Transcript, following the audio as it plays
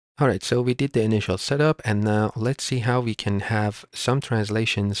All right, so we did the initial setup, and now let's see how we can have some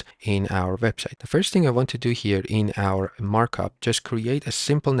translations in our website. The first thing I want to do here in our markup, just create a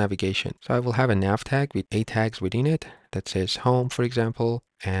simple navigation. So I will have a nav tag with 8 tags within it that says home, for example,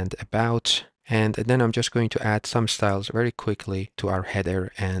 and about. And then I'm just going to add some styles very quickly to our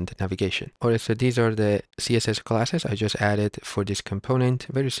header and navigation. All right, so these are the CSS classes I just added for this component.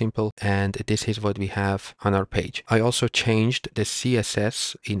 Very simple. And this is what we have on our page. I also changed the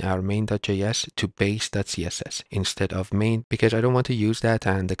CSS in our main.js to base.css instead of main, because I don't want to use that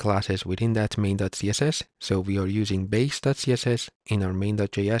and the classes within that main.css. So we are using base.css in our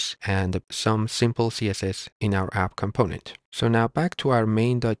main.js and some simple CSS in our app component. So now back to our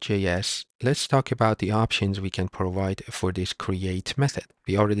main.js, let's talk about the options we can provide for this create method.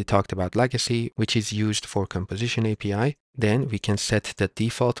 We already talked about legacy, which is used for composition API. Then we can set the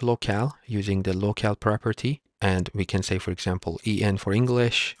default locale using the locale property. And we can say, for example, EN for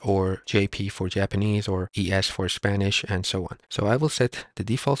English or JP for Japanese or ES for Spanish and so on. So I will set the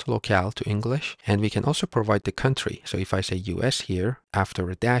default locale to English, and we can also provide the country. So if I say US here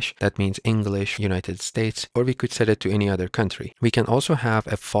after a dash, that means English, United States, or we could set it to any other country. We can also have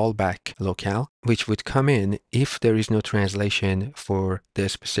a fallback locale, which would come in if there is no translation for the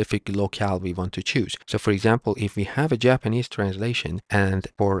specific locale we want to choose. So for example, if we have a Japanese translation and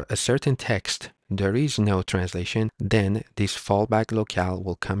for a certain text, there is no translation, then this fallback locale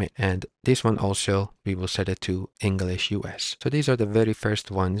will come in. And this one also, we will set it to English US. So these are the very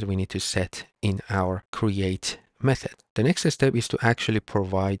first ones we need to set in our create method. The next step is to actually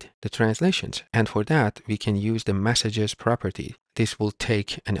provide the translations. And for that, we can use the messages property. This will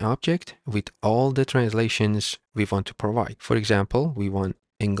take an object with all the translations we want to provide. For example, we want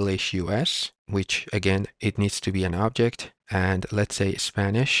English US, which again, it needs to be an object. And let's say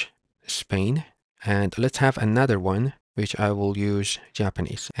Spanish, Spain. And let's have another one, which I will use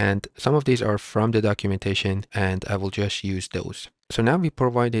Japanese. And some of these are from the documentation, and I will just use those. So now we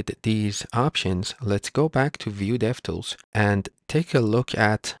provided these options. Let's go back to Vue DevTools and take a look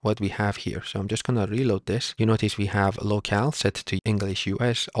at what we have here. So I'm just going to reload this. You notice we have locale set to English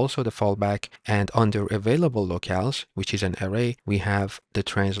US, also the fallback, and under available locales, which is an array, we have the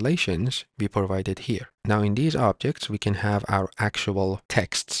translations we provided here. Now in these objects, we can have our actual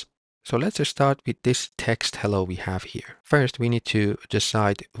texts. So let's start with this text hello we have here. First, we need to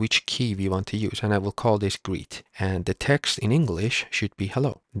decide which key we want to use, and I will call this greet. And the text in English should be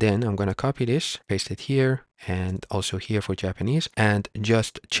hello. Then I'm going to copy this, paste it here, and also here for Japanese, and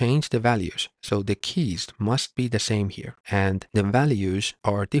just change the values. So the keys must be the same here, and the values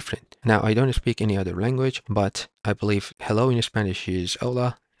are different. Now, I don't speak any other language, but I believe hello in Spanish is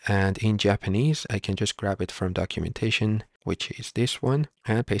hola, and in Japanese, I can just grab it from documentation, which is this one,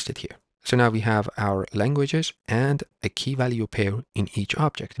 and paste it here. So now we have our languages and a key value pair in each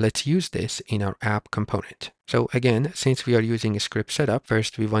object. Let's use this in our app component. So again, since we are using a script setup,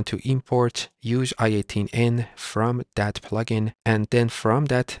 first we want to import use i18n from that plugin, and then from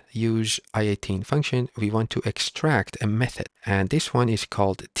that use i18 function, we want to extract a method, and this one is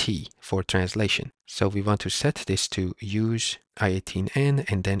called T for translation. So we want to set this to use i18n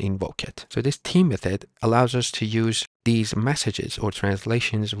and then invoke it. So this T method allows us to use these messages or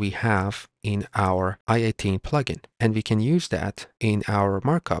translations we have in our i18 plugin, and we can use that in our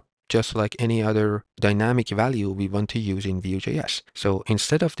markup just like any other dynamic value we want to use in Vue.js. So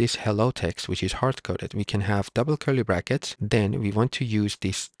instead of this hello text, which is hard-coded, we can have double curly brackets. Then we want to use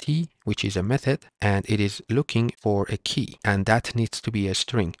this T, which is a method, and it is looking for a key, and that needs to be a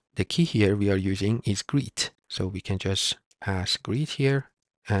string. The key here we are using is greet. So we can just pass greet here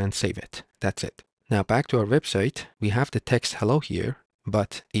and save it. That's it. Now back to our website, we have the text hello here.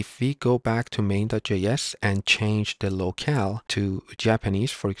 But if we go back to main.js and change the locale to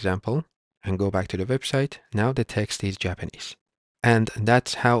Japanese, for example, and go back to the website, now the text is Japanese. And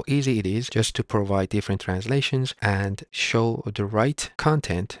that's how easy it is just to provide different translations and show the right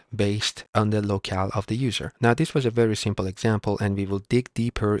content based on the locale of the user. Now, this was a very simple example, and we will dig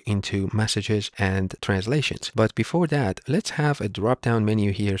deeper into messages and translations. But before that, let's have a drop-down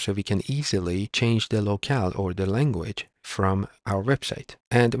menu here so we can easily change the locale or the language from our website.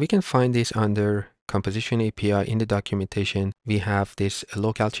 And we can find this under composition API in the documentation. We have this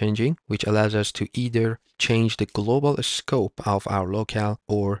locale changing, which allows us to either change the global scope of our locale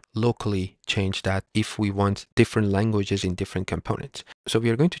or locally change that if we want different languages in different components. So we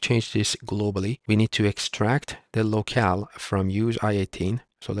are going to change this globally. We need to extract the locale from use i18.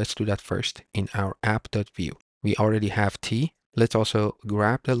 So let's do that first in our app.vue. We already have T. Let's also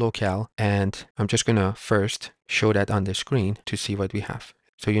grab the locale, and I'm just going to first show that on the screen to see what we have.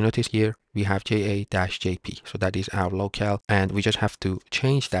 So you notice here we have JA-JP. So that is our locale, and we just have to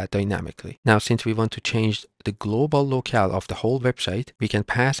change that dynamically. Now, since we want to change the global locale of the whole website, we can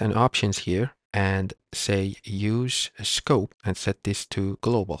pass an options here and say use scope and set this to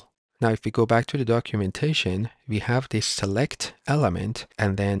global. Now, if we go back to the documentation, we have this select element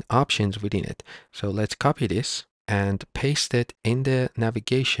and then options within it. So let's copy this and paste it in the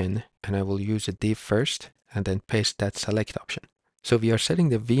navigation, and I will use a div first and then paste that select option. So we are setting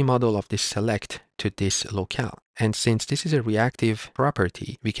the v model of this select to this locale. And since this is a reactive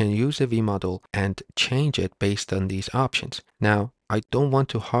property, we can use the v model and change it based on these options. Now, I don't want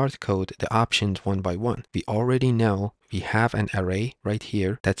to hard code the options one by one. We already know we have an array right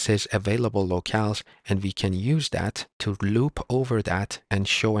here that says available locales, and we can use that to loop over that and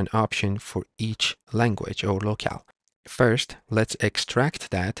show an option for each language or locale. First, let's extract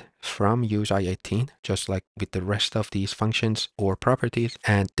that from Vue i18, just like with the rest of these functions or properties,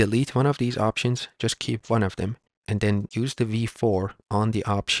 and delete one of these options, just keep one of them, and then use the v4 on the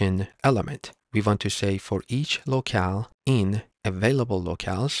option element. We want to say for each locale in available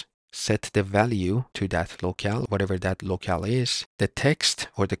locales, set the value to that locale, whatever that locale is. The text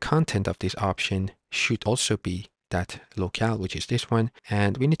or the content of this option should also be that locale, which is this one,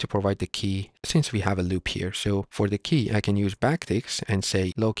 and we need to provide the key since we have a loop here. So for the key, I can use backticks and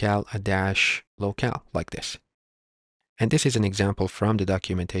say locale-locale like this. And this is an example from the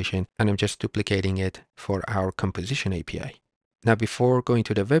documentation, and I'm just duplicating it for our composition API. Now, before going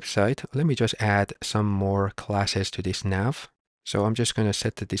to the website, let me just add some more classes to this nav. So I'm just going to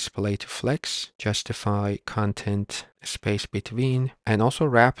set the display to flex, justify content space between, and also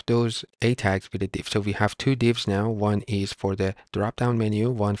wrap those A tags with a div. So we have two divs now. One is for the drop-down menu,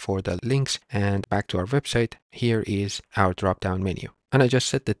 one for the links, and back to our website. Here is our drop-down menu. And I just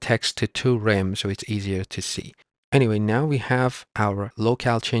set the text to 2rem so it's easier to see. Anyway, now we have our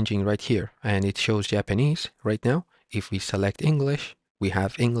locale changing right here, and it shows Japanese right now. If we select English, we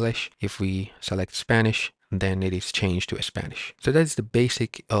have English. If we select Spanish, then it is changed to Spanish. So that's the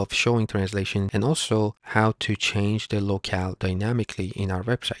basic of showing translation and also how to change the locale dynamically in our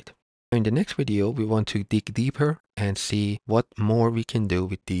website. In the next video, we want to dig deeper and see what more we can do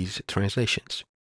with these translations.